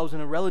find ourselves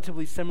in a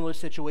relatively similar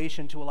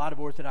situation to a lot of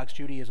Orthodox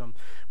Judaism.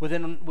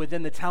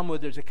 Within the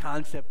Talmud, there's a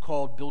concept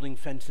called building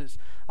fences.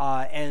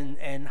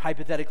 And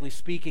hypothetically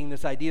speaking,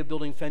 this idea of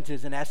building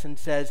fences in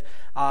essence says,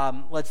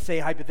 let's say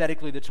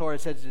hypothetically the Torah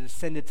says to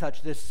sin to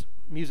touch this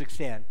music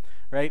stand,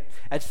 right?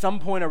 At some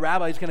point, a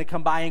rabbi is going to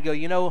come by and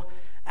go,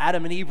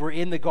 Adam and Eve were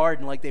in the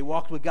garden, like they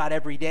walked with God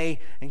every day,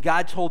 and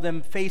God told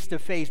them face to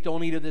face,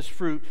 don't eat of this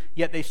fruit,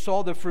 yet they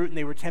saw the fruit and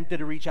they were tempted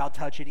to reach out,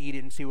 touch it, eat it,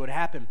 and see what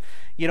happened.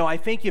 I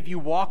think if you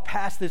walk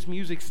past this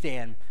music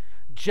stand,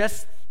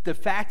 just the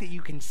fact that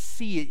you can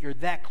see it, you're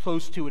that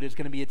close to it, is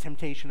going to be a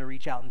temptation to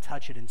reach out and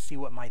touch it and see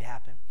what might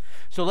happen.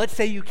 So let's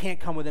say you can't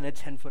come within a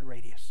 10-foot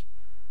radius.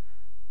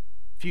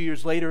 A few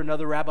years later,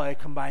 another rabbi would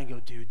come by and go,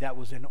 dude, that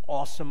was an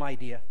awesome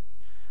idea,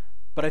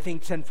 but I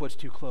think 10 foot's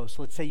too close.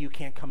 Let's say you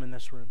can't come in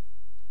this room.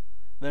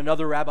 Then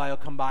another rabbi will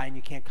come by and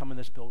you can't come in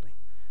this building.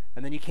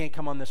 And then you can't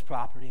come on this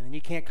property. And then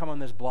you can't come on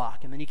this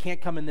block. And then you can't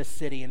come in this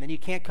city. And then you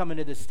can't come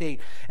into this state.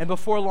 And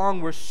before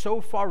long, we're so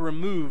far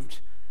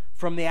removed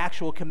from the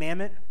actual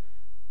commandment,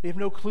 we have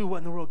no clue what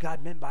in the world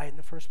God meant by it in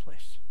the first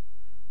place,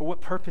 or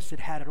what purpose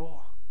it had at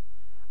all,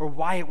 or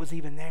why it was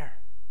even there.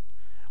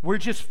 We're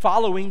just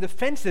following the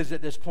fences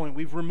at this point.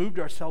 We've removed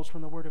ourselves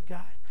from the Word of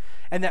God.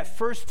 And that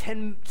first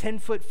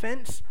 10-foot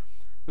fence,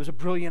 it was a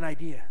brilliant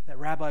idea. That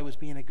rabbi was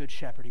being a good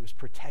shepherd. He was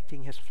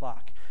protecting his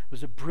flock. It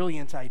was a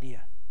brilliant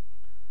idea.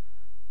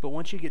 But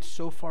once you get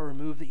so far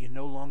removed that you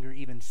no longer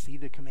even see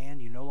the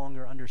command, you no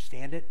longer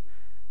understand it,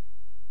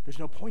 there's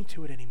no point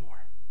to it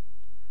anymore.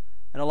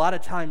 And a lot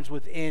of times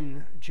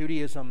within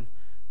Judaism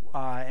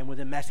and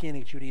within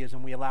Messianic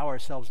Judaism, we allow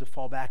ourselves to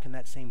fall back in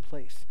that same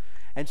place.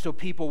 And so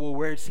people will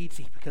wear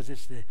tzitzit because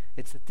it's the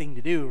thing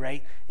to do,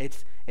 right?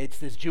 It's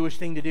this Jewish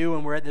thing to do,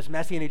 and we're at this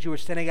Messianic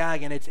Jewish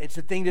synagogue, and it's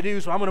the thing to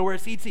do, so I'm going to wear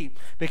tzitzit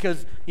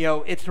because,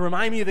 it's to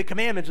remind me of the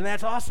commandments, and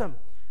that's awesome.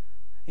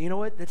 And you know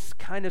what? That's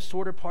kind of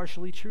sort of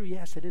partially true.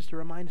 Yes, it is to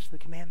remind us of the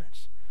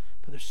commandments,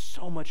 but there's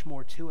so much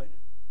more to it.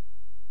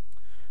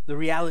 The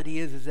reality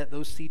is that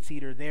those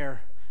tzitzit are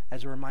there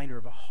as a reminder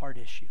of a heart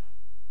issue.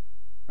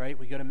 Right?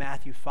 We go to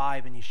Matthew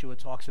 5, and Yeshua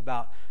talks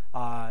about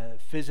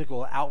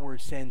physical,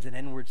 outward sins and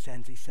inward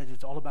sins. He says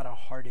it's all about a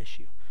heart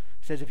issue.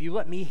 He says, if you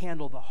let me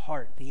handle the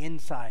heart, the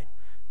inside,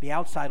 the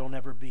outside will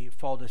never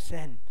fall to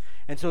sin.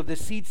 And so the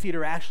tzitzit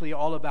are actually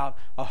all about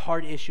a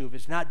heart issue. If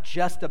it's not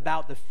just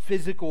about the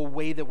physical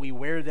way that we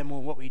wear them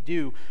and what we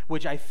do,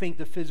 which I think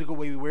the physical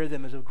way we wear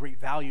them is of great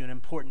value and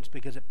importance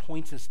because it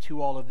points us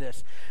to all of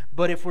this.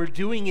 But if we're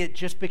doing it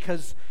just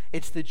because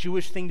it's the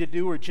Jewish thing to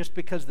do, or just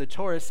because the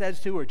Torah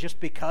says to, or just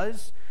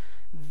because,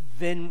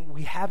 then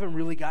we haven't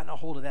really gotten a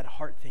hold of that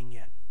heart thing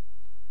yet.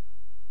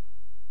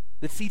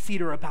 The tzitzit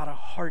are about a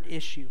heart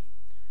issue.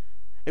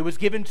 It was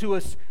given to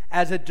us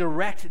as a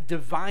direct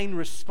divine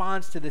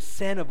response to the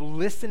sin of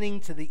listening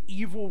to the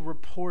evil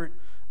report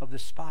of the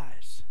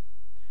spies.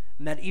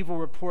 And that evil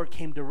report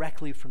came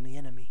directly from the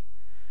enemy.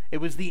 It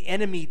was the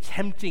enemy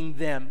tempting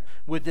them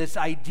with this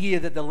idea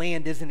that the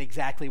land isn't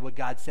exactly what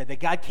God said,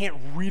 that God can't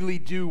really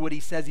do what he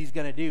says he's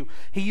going to do.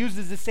 He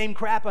uses the same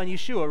crap on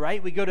Yeshua,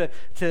 right? We go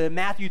to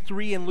Matthew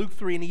 3 and Luke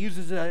 3, and he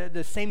uses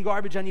the same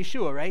garbage on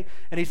Yeshua, right?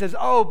 And he says,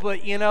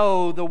 but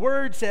the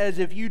word says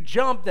if you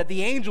jump that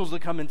the angels will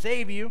come and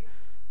save you.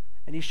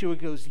 And Yeshua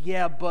goes,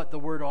 yeah, but the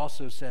word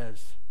also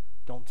says,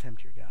 don't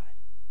tempt your God.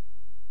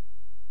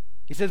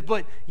 He says,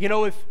 but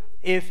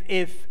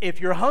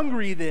if you're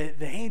hungry,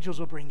 the angels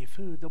will bring you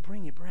food. They'll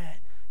bring you bread.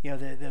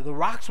 The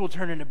rocks will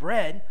turn into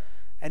bread.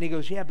 And he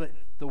goes, yeah, but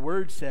the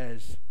word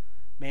says,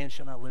 man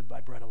shall not live by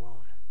bread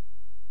alone.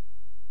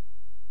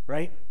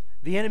 Right?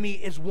 The enemy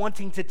is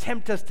wanting to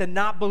tempt us to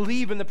not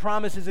believe in the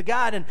promises of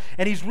God.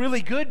 And he's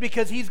really good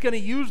because he's going to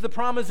use the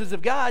promises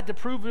of God to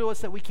prove to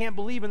us that we can't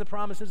believe in the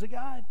promises of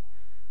God.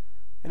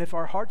 And if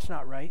our heart's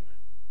not right,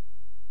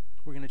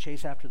 we're going to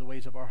chase after the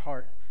ways of our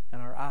heart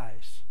and our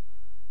eyes.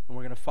 And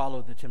we're going to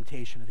follow the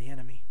temptation of the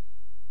enemy.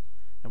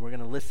 And we're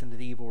going to listen to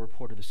the evil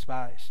report of the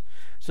spies.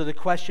 So the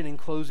question in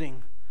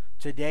closing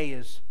today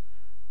is,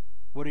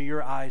 what are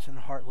your eyes and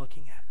heart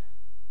looking at?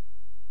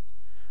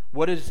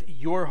 What does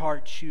your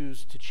heart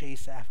choose to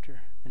chase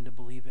after and to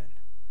believe in?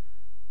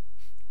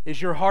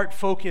 Is your heart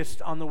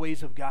focused on the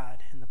ways of God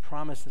and the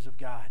promises of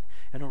God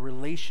and a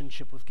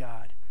relationship with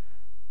God?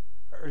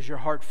 Or is your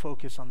heart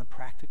focused on the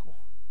practical,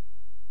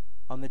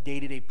 on the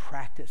day-to-day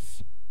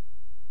practice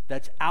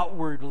that's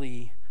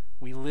outwardly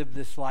we live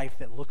this life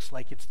that looks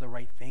like it's the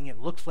right thing. It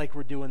looks like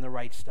we're doing the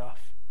right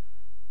stuff.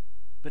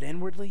 But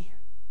inwardly,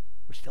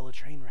 we're still a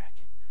train wreck.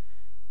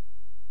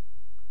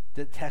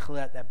 The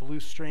techelet, that blue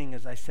string,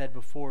 as I said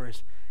before,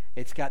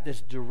 it's got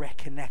this direct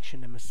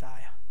connection to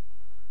Messiah.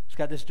 It's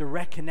got this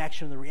direct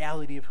connection to the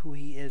reality of who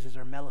he is as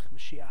our Melech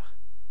Mashiach.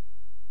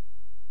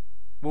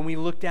 When we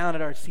look down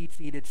at our seat,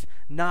 it's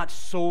not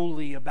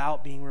solely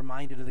about being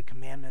reminded of the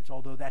commandments,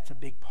 although that's a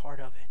big part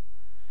of it.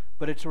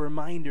 But it's a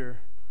reminder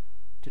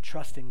to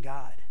trust in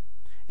God.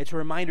 It's a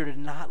reminder to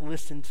not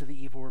listen to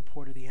the evil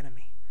report of the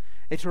enemy.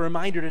 It's a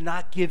reminder to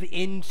not give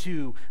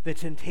into the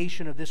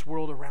temptation of this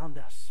world around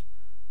us.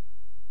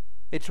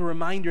 It's a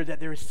reminder that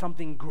there is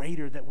something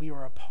greater that we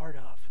are a part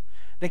of.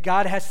 That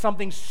God has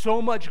something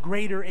so much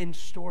greater in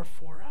store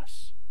for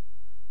us.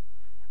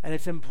 And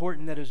it's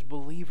important that as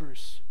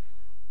believers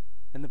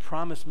in the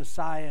promised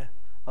Messiah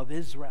of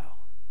Israel,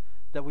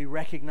 that we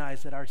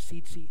recognize that our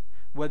tzitzit,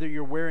 whether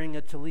you're wearing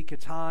a talit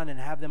katan and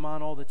have them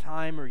on all the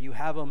time, or you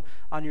have them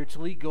on your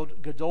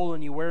talit gadol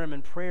and you wear them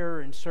in prayer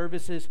and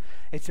services,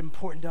 it's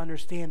important to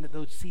understand that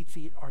those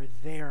tzitzit are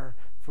there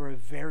for a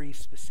very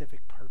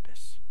specific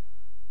purpose.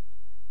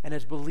 And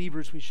as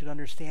believers, we should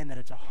understand that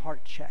it's a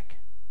heart check.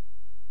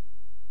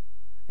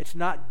 It's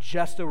not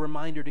just a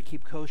reminder to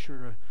keep kosher,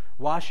 to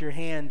wash your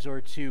hands, or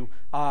to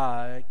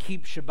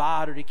keep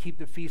Shabbat, or to keep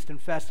the feast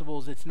and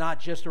festivals. It's not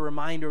just a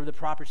reminder of the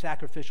proper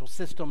sacrificial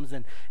systems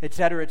and et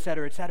cetera, et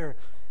cetera, et cetera.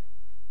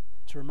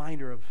 It's a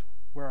reminder of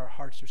where our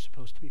hearts are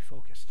supposed to be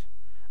focused,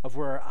 of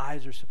where our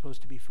eyes are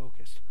supposed to be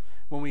focused.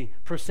 When we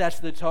process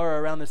the Torah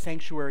around the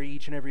sanctuary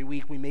each and every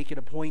week, we make it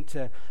a point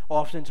to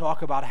often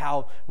talk about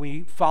how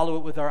we follow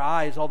it with our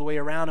eyes all the way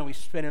around and we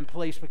spin in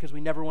place because we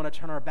never want to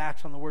turn our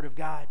backs on the Word of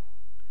God.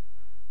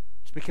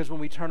 It's because when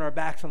we turn our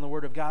backs on the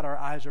Word of God, our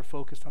eyes are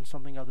focused on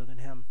something other than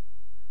Him.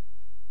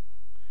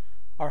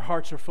 Our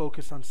hearts are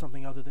focused on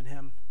something other than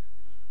Him.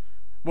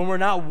 When we're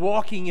not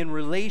walking in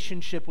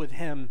relationship with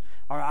Him,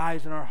 our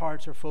eyes and our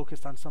hearts are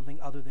focused on something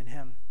other than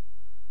Him.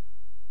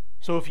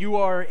 So if you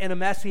are in a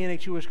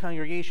Messianic Jewish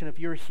congregation, if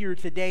you're here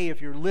today,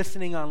 if you're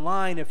listening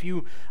online, if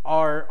you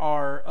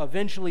are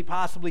eventually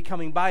possibly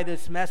coming by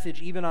this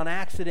message even on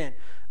accident,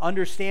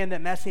 understand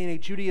that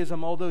Messianic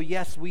Judaism, although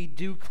yes, we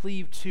do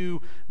cleave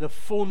to the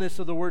fullness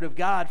of the Word of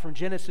God from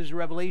Genesis to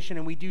Revelation,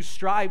 and we do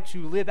strive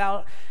to live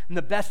out in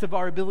the best of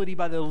our ability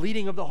by the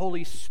leading of the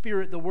Holy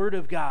Spirit, the Word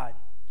of God.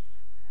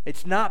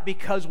 It's not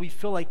because we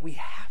feel like we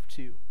have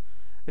to.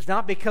 It's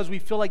not because we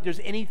feel like there's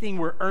anything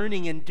we're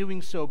earning in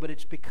doing so, but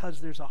it's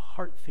because there's a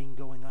heart thing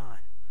going on.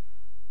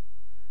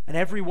 And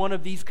every one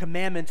of these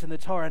commandments in the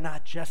Torah,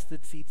 not just the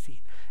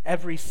tzitzit,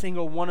 every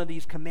single one of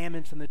these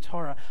commandments in the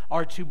Torah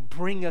are to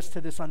bring us to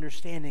this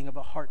understanding of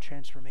a heart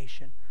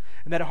transformation.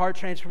 And that a heart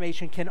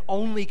transformation can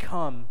only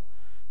come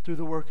through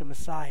the work of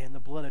Messiah and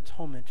the blood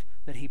atonement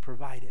that He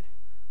provided.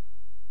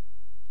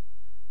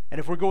 And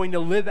if we're going to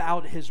live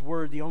out His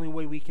word, the only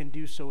way we can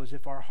do so is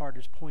if our heart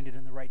is pointed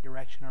in the right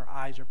direction, our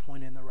eyes are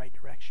pointed in the right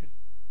direction.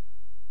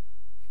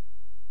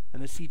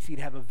 And the tzitzit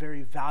have a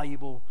very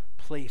valuable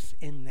place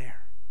in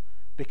there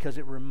because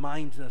it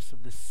reminds us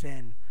of the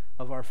sin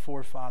of our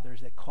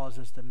forefathers that caused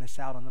us to miss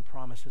out on the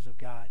promises of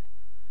God.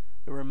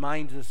 It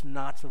reminds us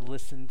not to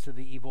listen to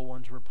the evil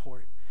one's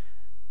report.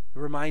 It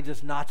reminds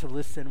us not to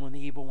listen when the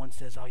evil one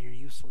says, "Oh, you're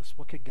useless.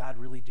 What could God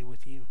really do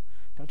with you?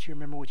 Don't you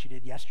remember what you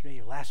did yesterday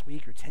or last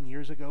week or 10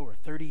 years ago or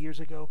 30 years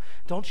ago?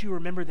 Don't you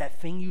remember that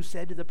thing you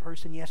said to the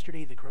person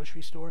yesterday at the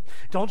grocery store?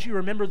 Don't you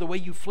remember the way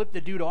you flipped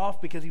the dude off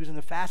because he was in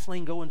the fast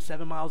lane going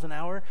 7 miles an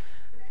hour?"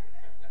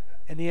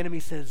 And the enemy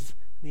says,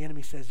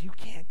 "You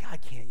can't, God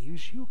can't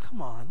use you.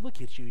 Come on,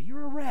 look at you.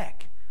 You're a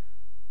wreck."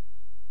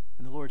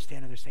 And the Lord's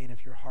standing there saying,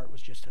 if your heart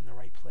was just in the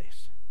right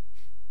place,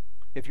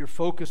 if your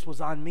focus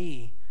was on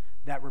me,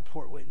 that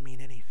report wouldn't mean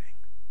anything.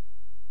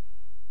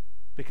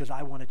 Because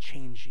I want to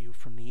change you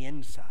from the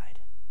inside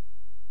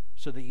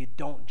so that you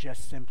don't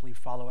just simply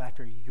follow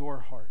after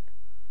your heart,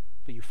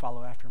 but you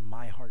follow after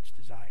my heart's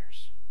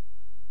desires.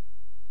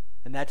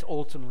 And that's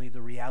ultimately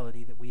the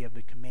reality that we have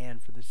the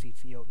command for the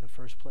tzitzit in the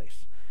first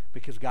place.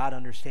 Because God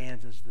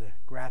understands, as the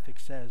graphic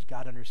says,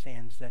 God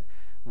understands that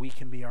we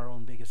can be our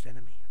own biggest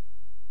enemy.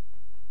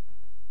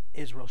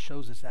 Israel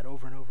shows us that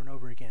over and over and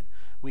over again.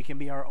 We can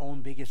be our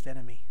own biggest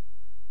enemy.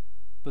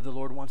 But the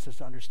Lord wants us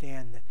to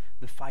understand that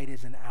the fight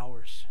isn't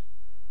ours.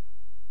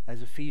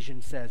 As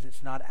Ephesians says,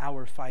 it's not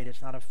our fight.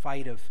 It's not a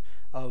fight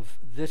of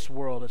this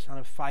world. It's not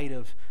a fight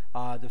of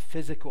the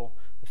physical.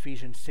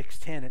 Ephesians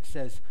 6:10, it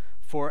says,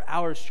 "For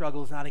our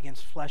struggle is not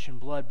against flesh and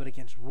blood, but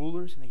against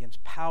rulers and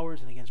against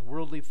powers and against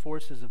worldly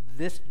forces of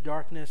this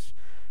darkness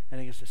and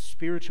against the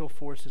spiritual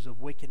forces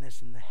of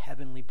wickedness in the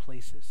heavenly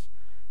places."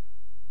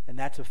 And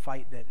that's a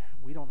fight that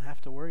we don't have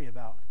to worry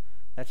about.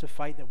 That's a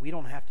fight that we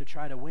don't have to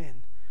try to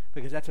win,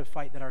 because that's a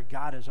fight that our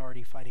God is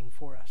already fighting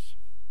for us.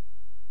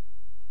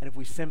 And if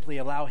we simply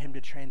allow Him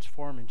to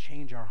transform and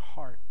change our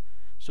heart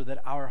so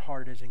that our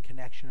heart is in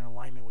connection and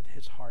alignment with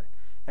His heart,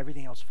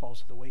 everything else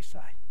falls to the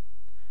wayside.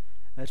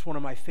 And that's one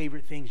of my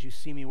favorite things. You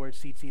see me wear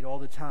tzitzit all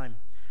the time.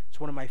 It's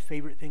one of my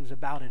favorite things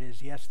about it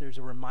is, yes, there's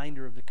a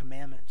reminder of the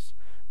commandments,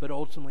 but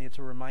ultimately it's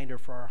a reminder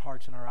for our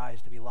hearts and our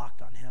eyes to be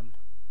locked on Him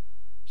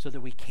so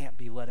that we can't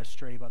be led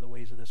astray by the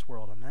ways of this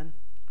world. Amen?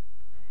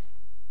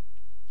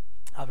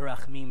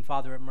 Avarachmim,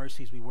 Father of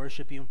mercies, we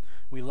worship you,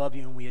 we love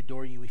you, and we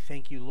adore you. We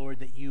thank you, Lord,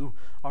 that you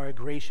are a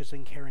gracious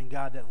and caring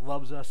God that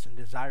loves us and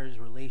desires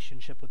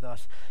relationship with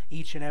us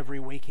each and every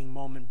waking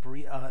moment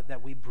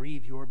that we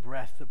breathe your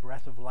breath, the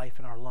breath of life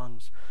in our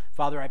lungs.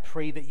 Father, I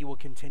pray that you will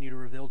continue to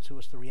reveal to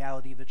us the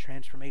reality of the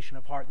transformation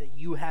of heart that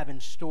you have in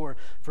store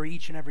for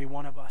each and every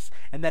one of us,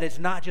 and that it's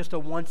not just a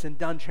once and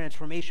done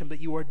transformation, but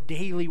you are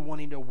daily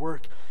wanting to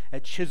work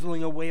at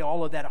chiseling away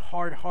all of that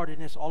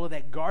hard-heartedness, all of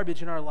that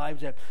garbage in our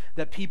lives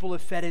that people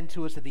have fed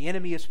into us, that the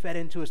enemy has fed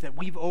into us, that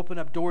we've opened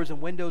up doors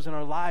and windows in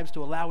our lives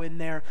to allow in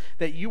there,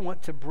 that you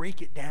want to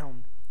break it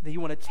down, that you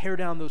want to tear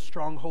down those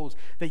strongholds,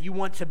 that you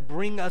want to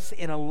bring us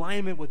in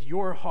alignment with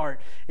your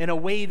heart in a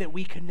way that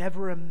we could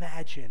never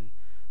imagine,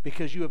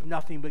 because you have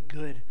nothing but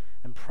good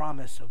and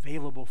promise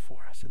available for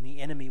us, and the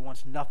enemy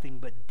wants nothing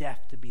but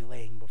death to be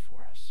laying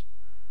before us.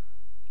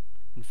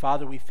 And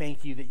Father, we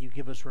thank you that you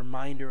give us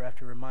reminder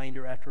after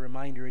reminder after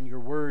reminder in your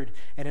word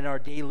and in our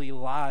daily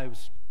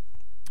lives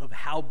of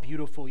how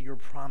beautiful your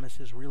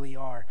promises really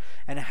are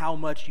and how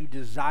much you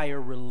desire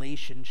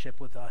relationship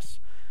with us.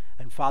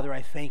 And Father,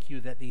 I thank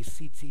you that the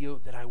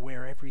tzitziot that I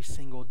wear every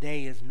single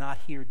day is not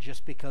here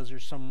just because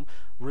there's some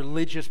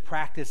religious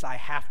practice I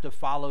have to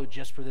follow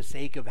just for the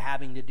sake of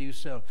having to do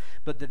so,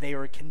 but that they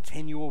are a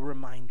continual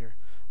reminder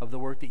of the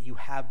work that you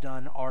have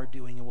done, are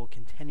doing, and will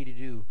continue to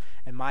do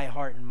in my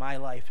heart and my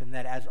life, and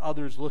that as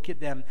others look at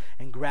them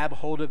and grab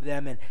hold of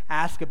them and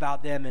ask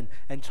about them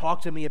and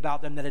talk to me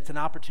about them, that it's an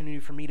opportunity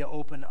for me to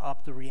open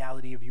up the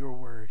reality of your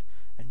word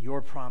and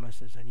your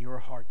promises and your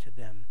heart to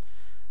them.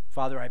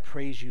 Father, I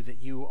praise you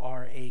that you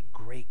are a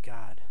great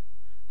God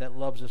that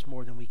loves us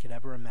more than we could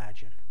ever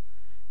imagine,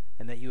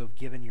 and that you have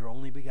given your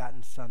only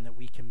begotten Son that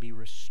we can be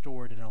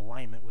restored in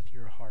alignment with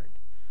your heart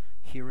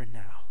here and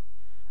now,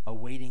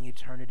 awaiting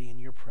eternity in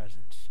your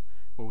presence,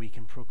 where we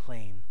can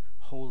proclaim,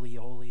 holy,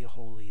 holy,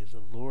 holy is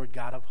the Lord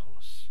God of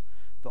hosts.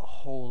 The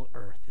whole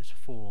earth is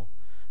full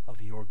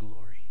of your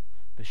glory.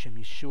 B'Shem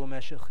Yeshua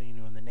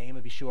Meshachinu, in the name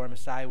of Yeshua our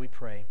Messiah we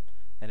pray.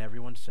 And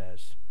everyone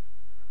says,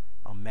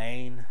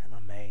 Amen and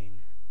Amen.